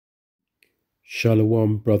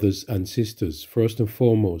Shalom, brothers and sisters. First and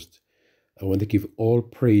foremost, I want to give all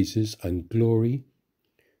praises and glory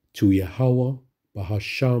to Yahweh,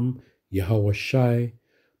 Bahasham, Yahweh Shai,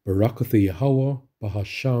 Barakatha Yahweh,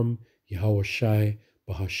 Bahasham, Yahweh Shai,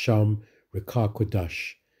 Bahasham, Rekah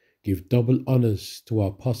Kodash. Give double honors to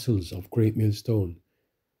our apostles of Great Millstone,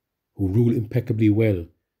 who rule impeccably well.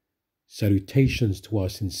 Salutations to our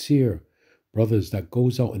sincere brothers that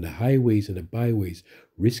goes out in the highways and the byways,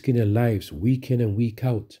 risking their lives week in and week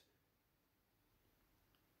out.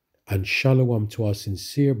 And shalom to our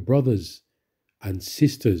sincere brothers and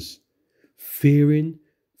sisters, fearing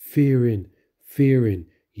Yahweh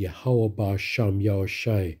Ba'asham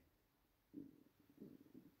Yahushai.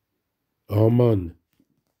 Amen.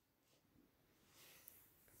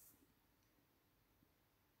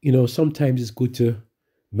 You know, sometimes it's good to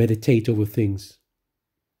meditate over things,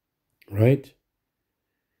 right?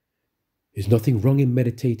 There's nothing wrong in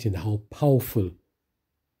meditating how powerful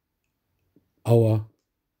our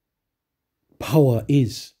power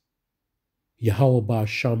is. Yahweh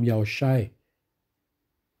Ba'asham Yahushai.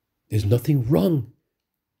 There's nothing wrong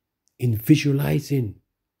in visualizing,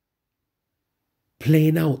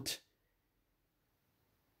 playing out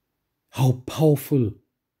how powerful.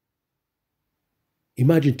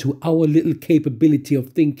 Imagine, to our little capability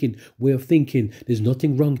of thinking, way of thinking, there's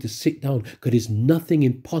nothing wrong to sit down, because there's nothing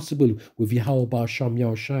impossible with Yahweh Ba'asham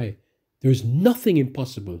Yahushai. There is nothing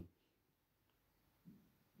impossible.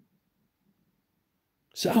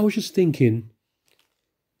 So I was just thinking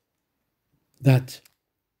that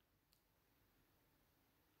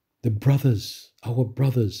the brothers, our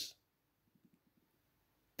brothers,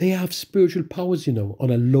 they have spiritual powers, you know, on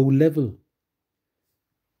a low level.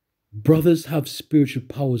 Brothers have spiritual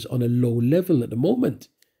powers on a low level at the moment.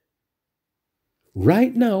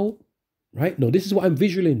 Right now, this is what I'm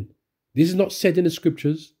visualizing. This is not said in the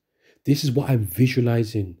scriptures. This is what I'm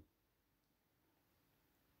visualizing.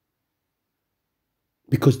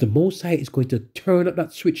 Because the Most High is going to turn up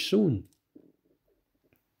that switch soon.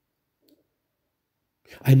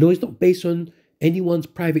 I know it's not based on anyone's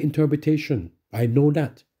private interpretation. I know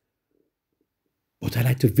that. But I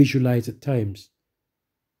like to visualize at times.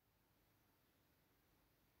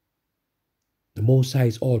 The Most High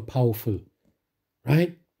is all powerful,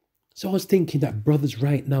 right? So I was thinking that brothers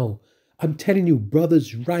right now, I'm telling you,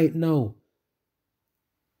 brothers right now,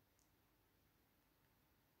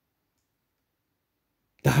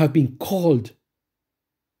 that have been called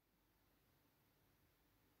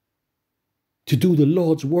to do the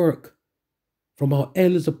Lord's work, from our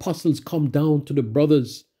elders, apostles, come down to the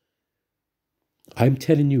brothers. I'm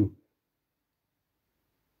telling you,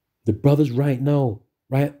 the brothers right now,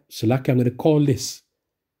 right? So like I'm going to call this,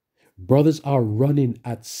 brothers are running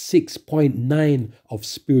at 6.9 of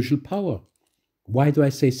spiritual power. Why do I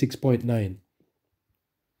say 6.9?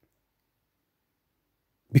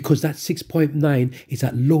 Because that 6.9 is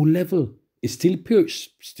at low level. It's still pure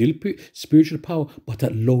spiritual power, but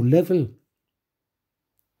at low level.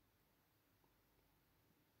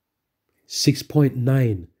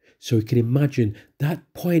 6.9. So you can imagine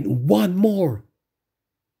that 0.1 more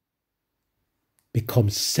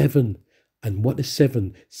becomes 7. And what is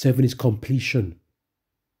 7? 7 is completion.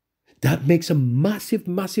 That makes a massive,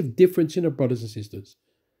 massive difference in our brothers and sisters.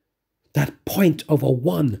 That point of a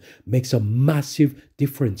 1 makes a massive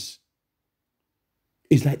difference.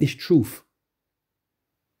 It's like this truth.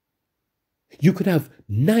 You could have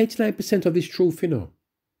 99% of this truth, you know.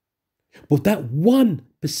 But that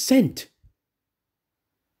 1%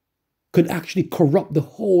 could actually corrupt the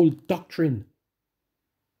whole doctrine.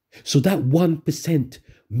 So that 1%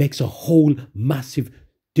 makes a whole massive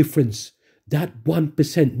difference. That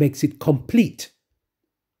 1% makes it complete.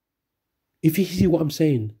 If you see what I'm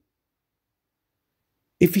saying.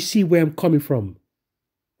 If you see where I'm coming from.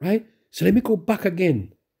 Right? So let me go back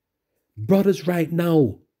again. Brothers right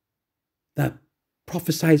now that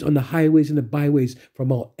prophesies on the highways and the byways,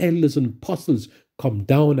 from our elders and apostles, come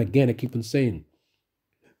down again. I keep on saying.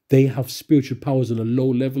 They have spiritual powers on a low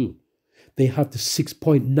level. They have the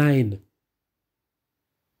 6.9.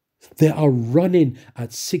 They are running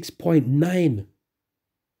at 6.9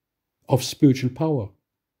 of spiritual power.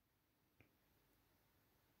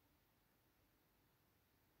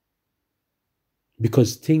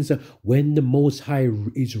 Because things are, when the Most High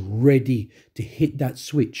is ready to hit that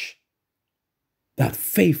switch, that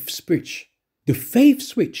faith switch, the faith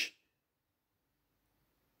switch,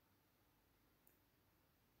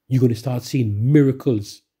 you're going to start seeing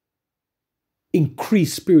miracles,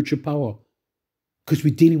 increased spiritual power. Because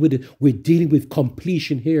we're dealing with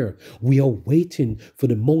completion here. We are waiting for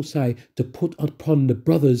the Most High to put upon the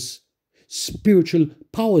brothers spiritual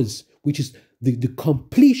powers, which is the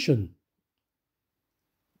completion,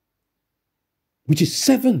 which is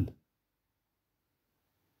 7.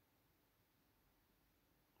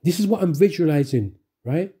 This is what I'm visualizing,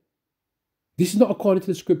 right? This is not according to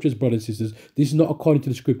the scriptures, brothers and sisters. This is not according to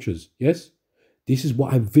the scriptures, yes? This is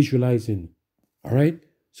what I'm visualizing, all right?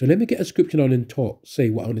 So let me get a scripture on and say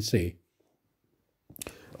what I want to say.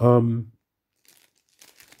 1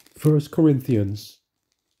 Corinthians,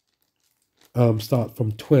 start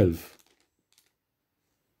from 12.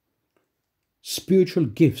 Spiritual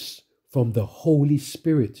gifts from the Holy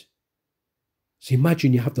Spirit. So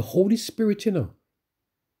imagine you have the Holy Spirit,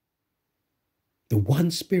 the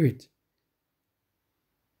one Spirit,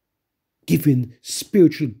 giving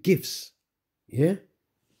spiritual gifts. Yeah?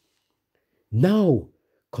 Now,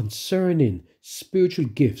 concerning spiritual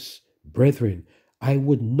gifts, brethren, I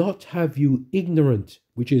would not have you ignorant,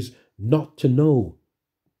 which is not to know.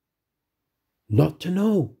 Not to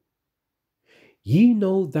know. Ye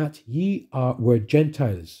know that ye were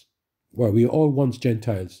Gentiles. Well, we are all once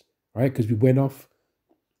Gentiles, right? Because we went off,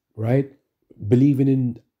 right? Believing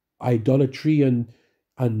in idolatry and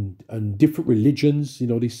different religions,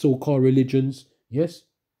 these so-called religions. Yes?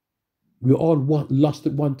 We all lost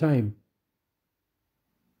at one time.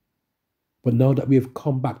 But now that we have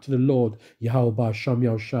come back to the Lord, Yahweh Sham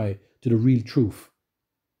Yahushai, to the real truth,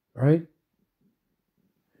 right?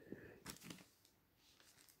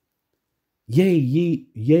 Ye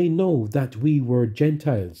know that we were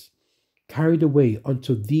Gentiles, carried away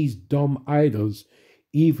unto these dumb idols,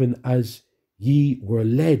 even as ye were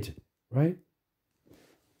led, right?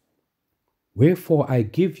 Wherefore I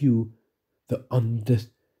give you to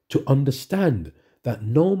understand that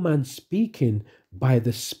no man speaking by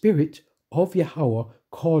the Spirit of Yahweh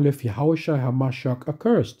calleth Yahushua HaMashiach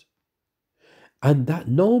accursed, and that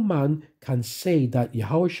no man can say that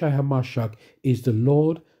Yahushua HaMashiach is the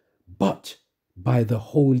Lord but by the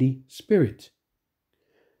Holy Spirit.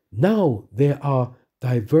 Now there are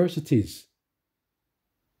diversities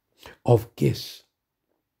of gifts,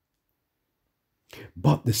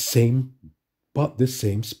 but the same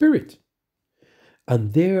Spirit.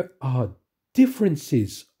 And there are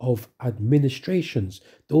differences of administrations.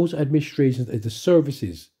 Those administrations are the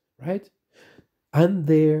services, right? And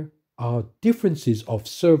there are differences of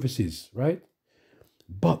services, right?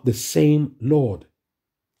 But the same Lord.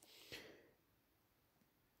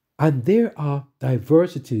 And there are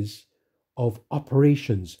diversities of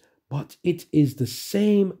operations, but it is the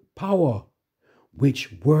same power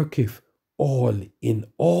which worketh all in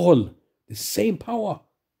all. The same power.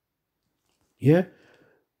 Yeah?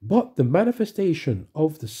 But the manifestation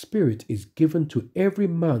of the Spirit is given to every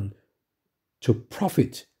man to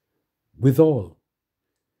profit withal.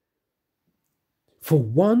 For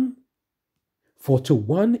to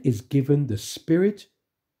one is given the Spirit,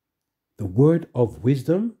 the word of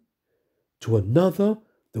wisdom, to another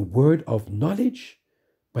the word of knowledge,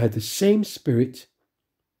 by the same Spirit,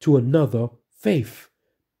 to another faith,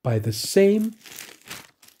 by the same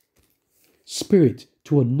Spirit,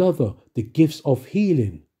 to another the gifts of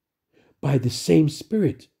healing, by the same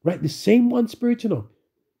Spirit, right? The same one Spirit,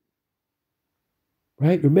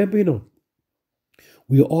 right? Remember,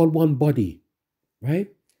 we are all one body,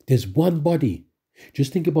 right? There's one body.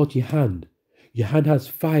 Just think about your hand. Your hand has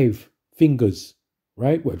 5 fingers,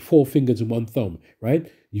 right? Well, 4 fingers and 1 thumb,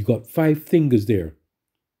 right? You got 5 fingers there.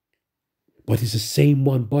 But it's the same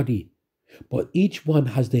one body. But each one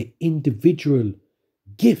has their individual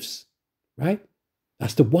gifts, right?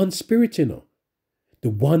 That's the one Spirit, the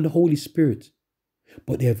one Holy Spirit.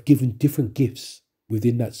 But they have given different gifts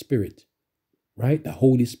within that Spirit, right? The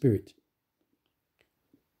Holy Spirit.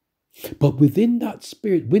 But within that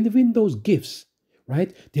Spirit, within those gifts,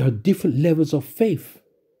 right, there are different levels of faith,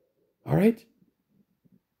 all right?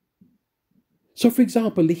 So, for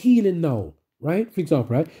example, the healing now, right? For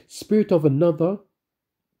example, right? Spirit of another,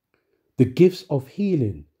 the gifts of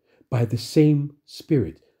healing by the same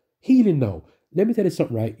Spirit. Healing now. Let me tell you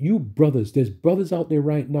something, right? You brothers, there's brothers out there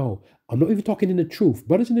right now. I'm not even talking in the truth.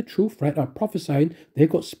 Brothers in the truth, right, are prophesying. They've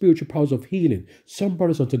got spiritual powers of healing. Some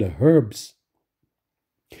brothers onto the herbs.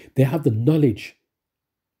 They have the knowledge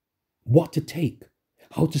what to take,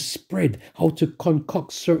 how to spread, how to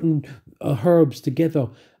concoct certain herbs together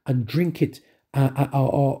and drink it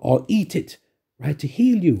or eat it, right, to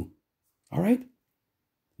heal you. All right?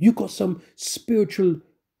 You got some spiritual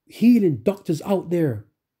healing doctors out there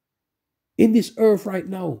in this earth right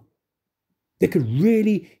now. They could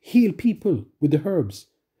really heal people with the herbs.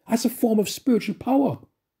 That's a form of spiritual power,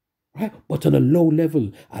 right? But on a low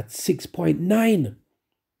level at 6.9.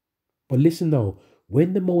 But listen now,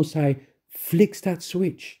 when the Most High flicks that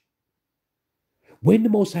switch, When the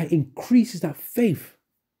Most High increases that faith,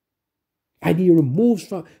 and he removes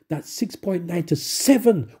from that 6.9 to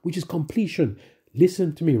 7, which is completion.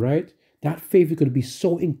 Listen to me, right? That faith is going to be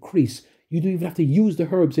so increased, you don't even have to use the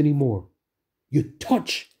herbs anymore. You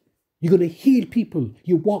touch, you're going to heal people.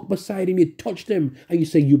 You walk beside him, you touch them, and you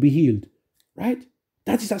say you'll be healed, right?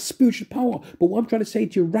 That is that spiritual power. But what I'm trying to say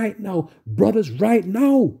to you right now, brothers, right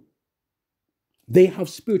now, they have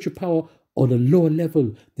spiritual power on a lower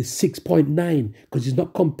level, the 6.9, because it's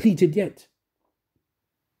not completed yet.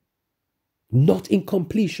 Not in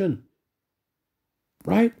completion,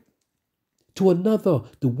 right? To another,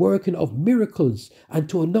 the working of miracles, and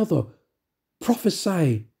to another,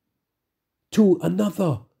 prophesy. To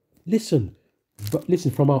another, listen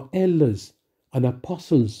from our elders and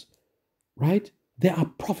apostles, right? They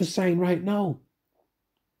are prophesying right now.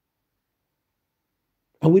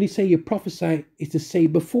 And when you say you prophesy, it's to say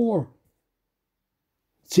before.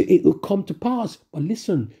 So it will come to pass. But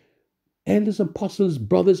listen, elders and apostles,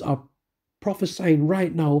 brothers are prophesying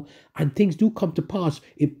right now, and things do come to pass.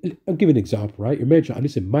 I'll give an example, right?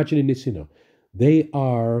 Imagining this, they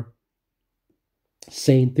are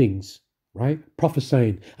saying things, right?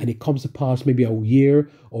 Prophesying, and it comes to pass maybe a year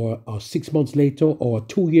or 6 months later or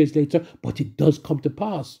 2 years later, but it does come to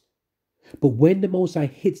pass. But when the Most High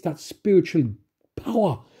hits that spiritual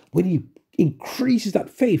power, when he increases that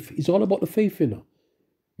faith, it's all about the faith,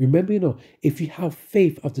 Remember, if you have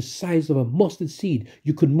faith of the size of a mustard seed,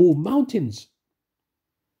 you could move mountains.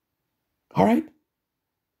 All right?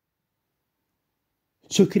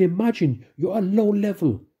 So you can imagine you're at low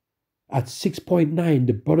level at 6.9.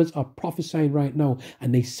 The brothers are prophesying right now,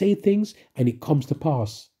 and they say things and it comes to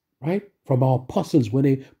pass, right? From our apostles, when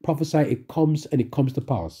they prophesy, it comes and it comes to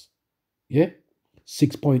pass. Yeah?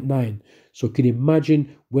 6.9. So you can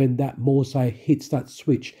imagine when that Most High hits that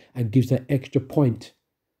switch and gives that extra point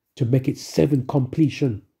to make it 7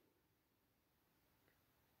 completion.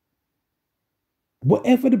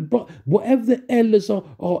 Whatever the elders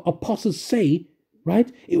or apostles say,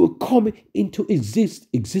 right, it will come into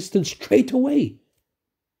existence straight away.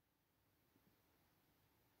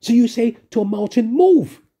 So you say to a mountain,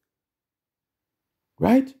 move,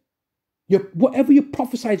 right? Whatever you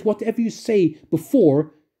prophesize, whatever you say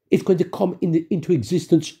before, it's going to come into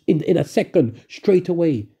existence in a second, straight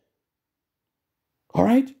away. All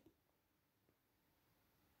right?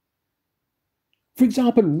 For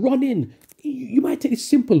example, running. You might take it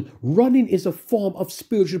simple. Running is a form of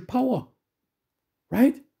spiritual power,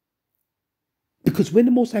 right? Because when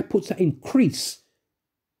the Most High puts that increase,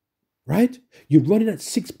 right? You're running at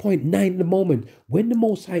 6.9 in the moment. When the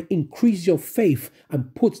Most High increases your faith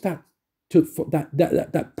and puts that to that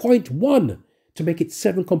 0.1 to make it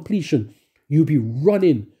 7 completion, you'll be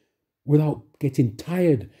running without getting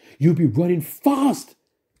tired. You'll be running fast.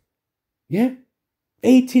 Yeah?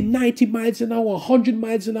 80, 90 miles an hour, 100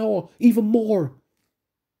 miles an hour, even more.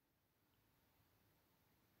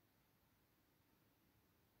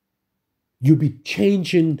 You'll be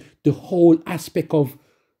changing the whole aspect of,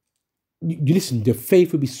 you listen, the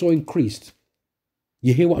faith will be so increased.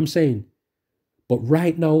 You hear what I'm saying? But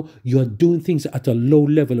right now, you're doing things at a low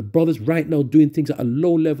level. The brothers right now doing things at a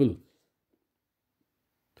low level.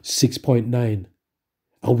 6.9.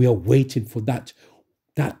 And we are waiting for that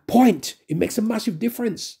point. It makes a massive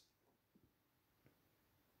difference.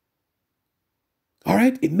 All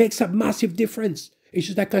right? It makes a massive difference. It's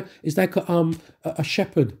just like a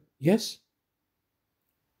shepherd. Yes?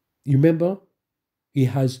 You remember? He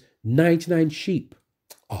has 99 sheep,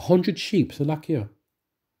 100 sheep, so like here.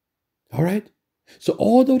 All right? So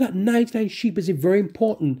although that 99 sheep is very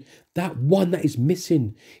important, that one that is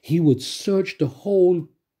missing, he would search the whole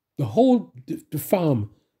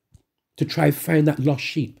farm to try to find that lost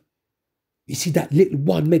sheep. You see, that little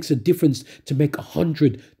one makes a difference to make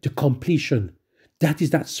 100 to completion. That is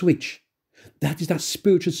that switch. That is that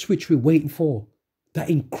spiritual switch we're waiting for. That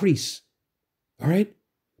increase. All right?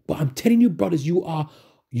 But I'm telling you, brothers, you are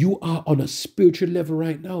on a spiritual level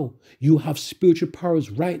right now. You have spiritual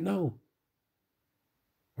powers right now.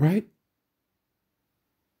 Right?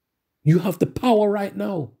 You have the power right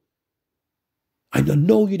now. And I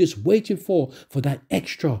know you're just waiting for that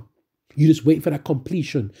extra. You're just waiting for that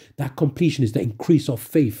completion. That completion is the increase of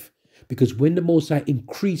faith. Because when the Most High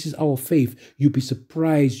increases our faith, you'll be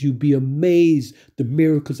surprised, you'll be amazed the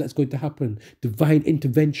miracles that's going to happen. Divine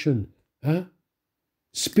intervention. Huh?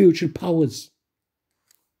 Spiritual powers.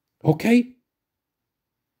 Okay?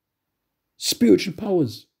 Spiritual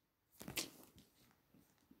powers.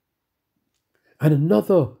 And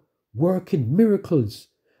another working miracles.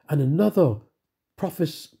 And another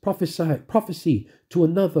prophecy to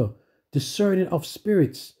another. Discerning of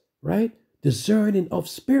spirits. Right? Discerning of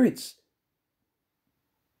spirits.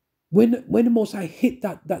 When the Most High hit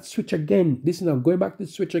that switch again, listen, I'm going back to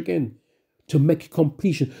the switch again to make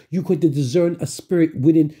completion. You're going to discern a spirit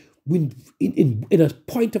in a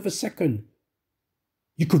point of a second.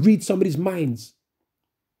 You could read somebody's minds,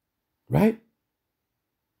 right?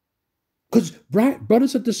 Because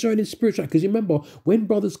brothers are discerning spiritual. Because remember, when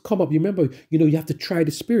brothers come up, you have to try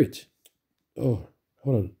the spirit. Oh,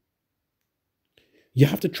 hold on. You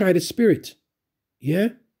have to try the spirit. Yeah?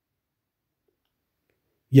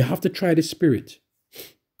 You have to try the spirit.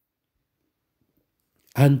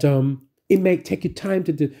 And it may take you time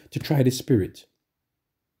to try the spirit.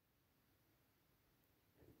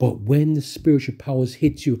 But when the spiritual powers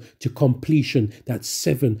hit you to completion, that's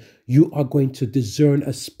 7, you are going to discern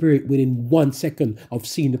a spirit within 1 second of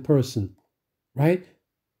seeing the person, right?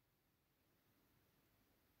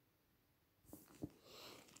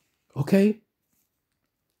 Okay?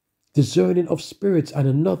 Discerning of spirits and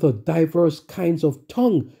another diverse kinds of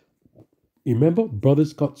tongue. Remember,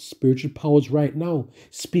 brothers got spiritual powers right now,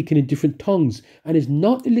 speaking in different tongues. And it's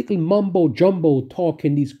not the little mumbo jumbo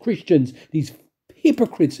talking, these Christians, these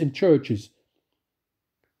hypocrites in churches.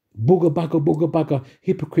 Booga baga,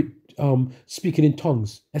 hypocrite speaking in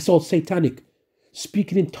tongues. That's all satanic.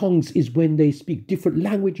 Speaking in tongues is when they speak different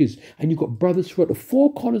languages. And you've got brothers throughout the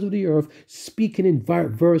 4 corners of the earth speaking in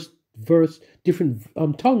verse, different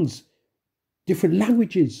tongues, different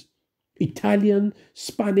languages. Italian,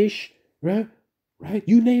 Spanish, right?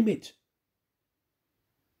 You name it.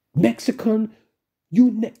 Mexican,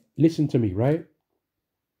 listen to me, right?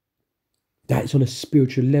 That is on a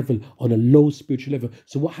spiritual level, on a low spiritual level.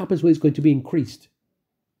 So what happens when it's going to be increased?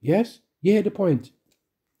 Yes? You hear the point.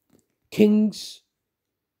 Kings,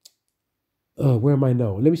 where am I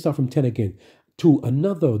now? Let me start from 10 again. To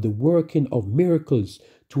another, the working of miracles.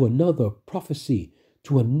 To another, prophecy.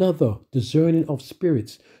 To another, discerning of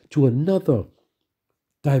spirits. To another,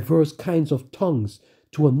 diverse kinds of tongues.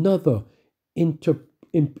 To another,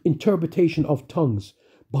 interpretation of tongues.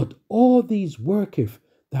 But all these worketh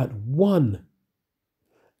that one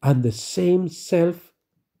and the same self,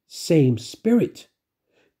 same spirit,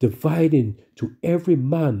 dividing to every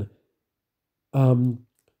man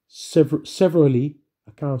severally,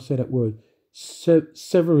 I can't say that word,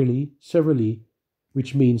 severally,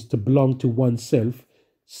 which means to belong to oneself,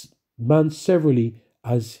 man severally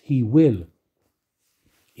as he will.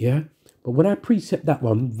 Yeah? But when I precept that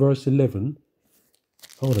one, verse 11,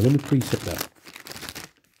 hold on, let me precept that.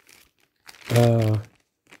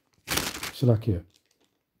 So like here,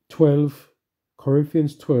 12,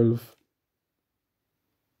 Corinthians 12,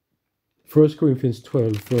 1 Corinthians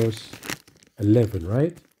 12, verse 11,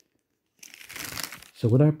 right? So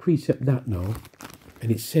when I precept that now,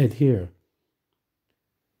 and it said here,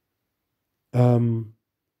 in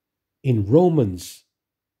Romans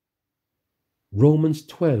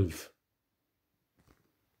 12,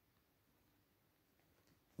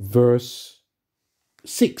 verse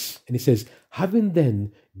 6, and it says, having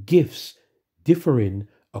then gifts differing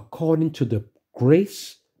according to the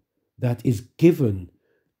grace that is given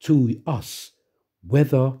to us,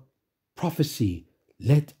 whether prophecy,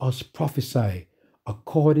 let us prophesy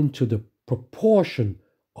according to the proportion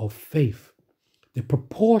of faith. The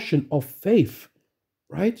proportion of faith,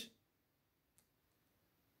 right?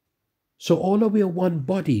 So all of we are one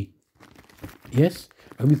body, yes?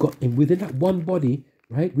 And within that one body,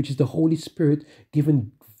 right, which is the Holy Spirit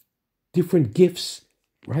given different gifts,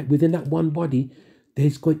 right? Within that one body,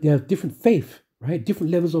 there are different faith, right?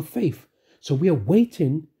 Different levels of faith. So we are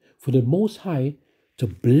waiting for the Most High to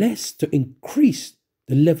bless, to increase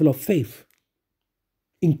the level of faith.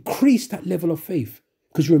 Increase that level of faith.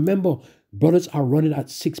 Because remember, brothers are running at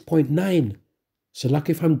 6.9. So like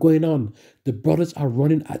if I'm going on, the brothers are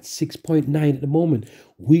running at 6.9 at the moment.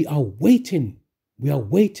 We are waiting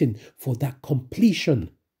for that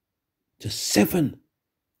completion to 7.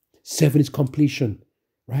 7 is completion,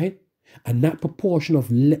 right? And that proportion of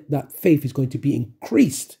that faith is going to be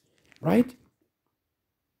increased, right?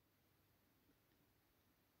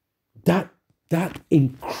 That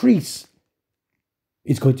increase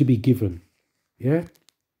is going to be given, yeah?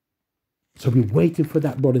 So we're waiting for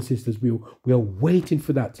that, brothers and sisters. We are waiting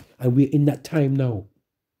for that, and we're in that time now.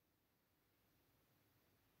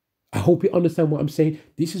 I hope you understand what I'm saying.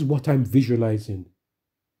 This is what I'm visualizing,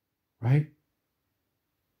 right?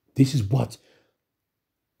 This is what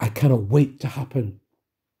I cannot wait to happen.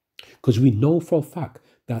 Because we know for a fact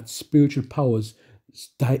that spiritual powers,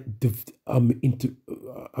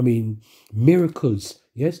 miracles,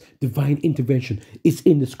 yes, divine intervention is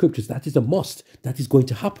in the scriptures. That is a must. That is going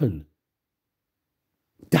to happen.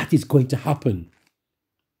 That is going to happen.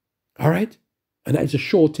 All right? And that is a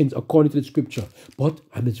short thing according to the scripture. But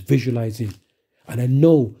I'm just visualizing. And I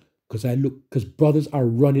know because I look, because brothers are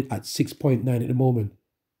running at 6.9 at the moment.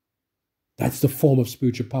 That's the form of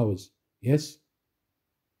spiritual powers. Yes?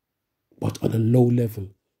 But on a low level.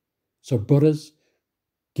 So, brothers,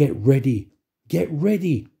 get ready. Get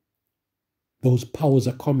ready. Those powers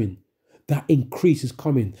are coming. That increase is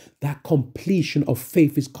coming. That completion of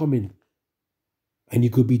faith is coming. And you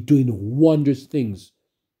could be doing wondrous things.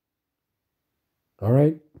 All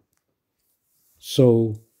right?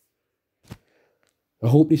 So, I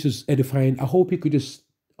hope this is edifying. I hope you could just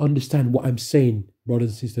understand what I'm saying,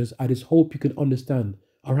 brothers and sisters. I just hope you can understand.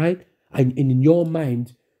 All right? And in your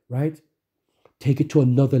mind, right? Take it to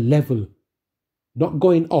another level. Not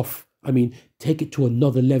going off. I mean, take it to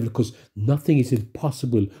another level because nothing is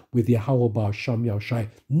impossible with Yahweh Ba'asham Yahushai.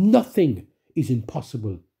 Nothing is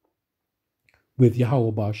impossible with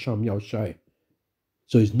Yahweh Ba'asham Yahushai.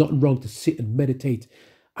 So it's not wrong to sit and meditate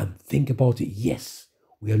and think about it. Yes,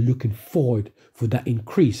 we are looking forward for that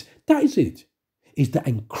increase. That is it. Is that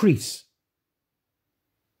increase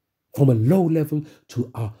from a low level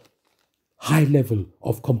to a high level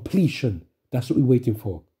of completion. That's what we're waiting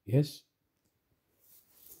for. Yes?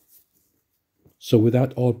 So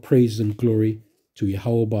without all praise and glory to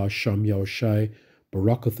Yahweh Ba'asham Yahushai,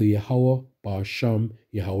 Barakathu Yahweh Ba'asham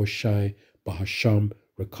Yahushai Ba'asham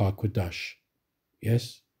Rakah Kodash.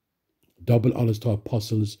 Yes? Double honors to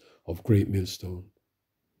apostles of Great Millstone.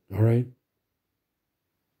 All right?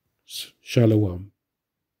 Shalom.